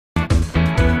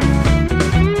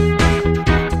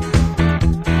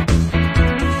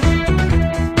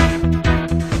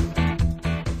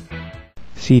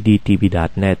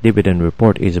CDTV.net Dividend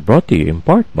Report is brought to you in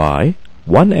part by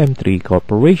 1M3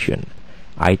 Corporation,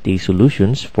 IT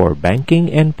Solutions for Banking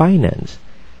and Finance.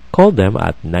 Call them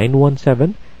at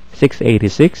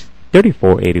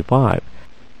 917-686-3485.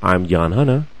 I'm John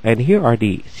Hanna, and here are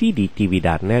the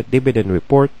CDTV.net Dividend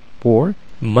Report for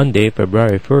Monday,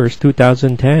 February 1st,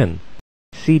 2010.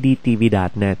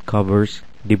 CDTV.net covers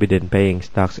dividend-paying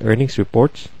stocks earnings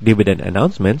reports, dividend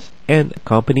announcements, and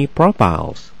company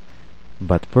profiles.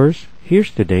 But first,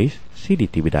 here's today's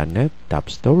CDTV.net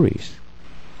top stories.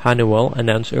 Honeywell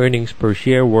announced earnings per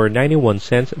share were 91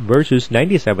 cents versus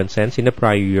 97 cents in the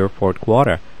prior year fourth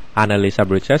quarter. Analyst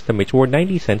average estimates were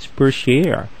 90 cents per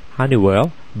share.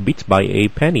 Honeywell beats by a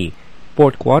penny.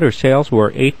 Fourth quarter sales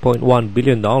were $8.1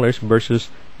 billion versus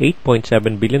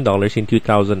 $8.7 billion in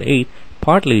 2008,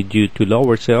 partly due to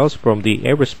lower sales from the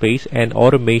aerospace and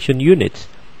automation units.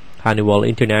 Honeywell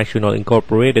International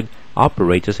Incorporated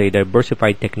operates as a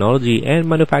diversified technology and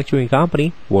manufacturing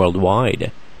company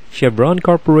worldwide. Chevron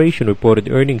Corporation reported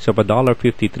earnings of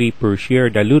 $1.53 per share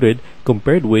diluted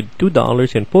compared with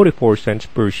 $2.44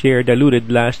 per share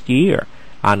diluted last year.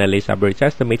 Analyst average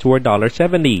estimates were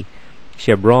 $1.70.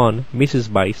 Chevron misses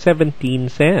by 17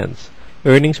 cents.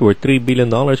 Earnings were $3 billion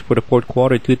for the fourth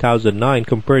quarter 2009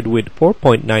 compared with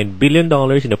 $4.9 billion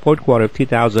in the fourth quarter of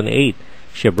 2008.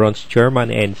 Chevron's chairman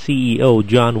and CEO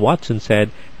John Watson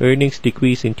said earnings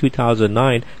decreased in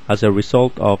 2009 as a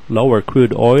result of lower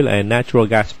crude oil and natural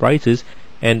gas prices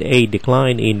and a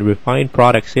decline in refined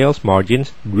product sales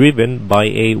margins driven by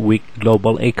a weak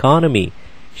global economy.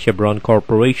 Chevron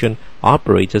Corporation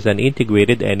operates as an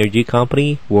integrated energy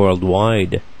company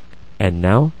worldwide. And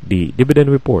now, the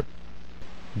dividend report.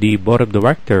 The Board of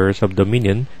Directors of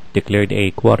Dominion declared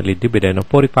a quarterly dividend of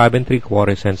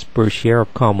 45.75 cents per share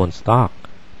of common stock.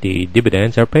 The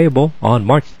dividends are payable on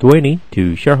March 20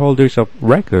 to shareholders of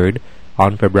record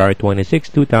on February 26,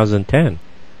 2010.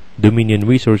 Dominion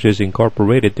Resources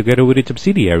Incorporated, together with its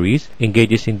subsidiaries,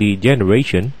 engages in the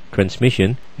generation,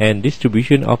 transmission, and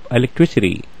distribution of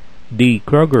electricity. The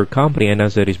Kroger Company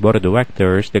announced that its Board of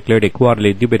Directors declared a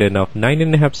quarterly dividend of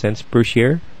 9.5 cents per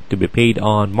share to be paid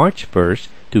on March 1st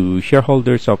to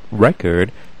shareholders of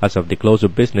record as of the close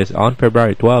of business on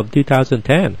February 12,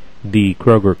 2010. The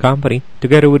Kroger Company,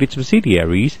 together with its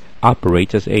subsidiaries,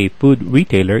 operates as a food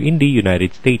retailer in the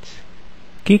United States.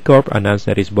 KeyCorp announced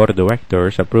that its Board of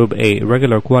Directors approved a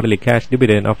regular quarterly cash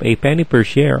dividend of a penny per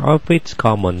share of its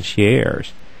common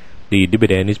shares. The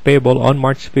dividend is payable on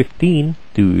March 15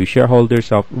 to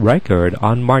shareholders of record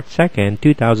on March 2,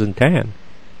 2010.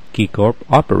 KeyCorp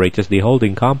operates as the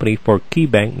holding company for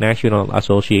KeyBank National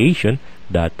Association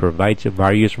that provides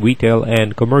various retail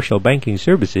and commercial banking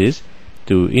services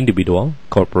to individual,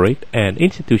 corporate, and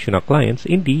institutional clients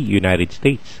in the United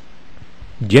States.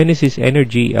 Genesis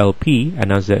Energy LP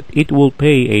announced that it will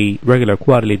pay a regular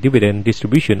quarterly dividend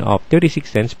distribution of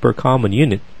 36 cents per common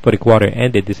unit for the quarter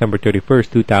ended December 31,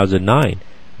 2009.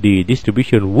 The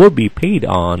distribution will be paid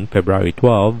on February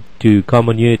 12 to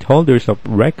common unit holders of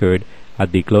record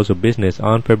at the close of business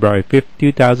on February 5,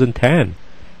 2010.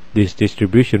 This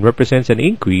distribution represents an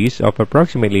increase of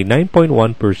approximately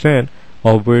 9.1%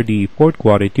 over the fourth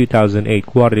quarter 2008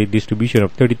 quarterly distribution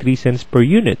of 33 cents per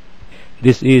unit.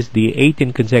 This is the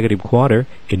 18th consecutive quarter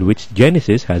in which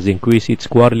Genesis has increased its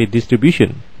quarterly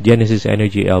distribution. Genesis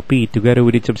Energy LP, together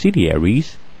with its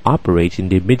subsidiaries, operates in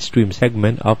the midstream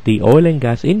segment of the oil and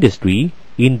gas industry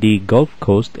in the Gulf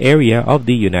Coast area of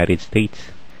the United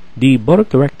States. The Board of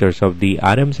Directors of the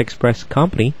Adams Express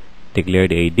Company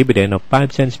declared a dividend of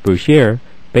 5 cents per share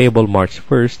payable March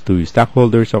 1st to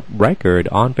stockholders of record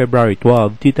on February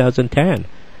 12, 2010.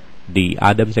 The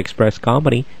Adams Express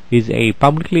Company is a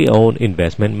publicly owned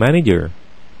investment manager.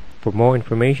 For more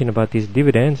information about these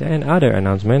dividends and other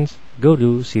announcements, go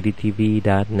to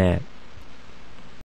cdtv.net.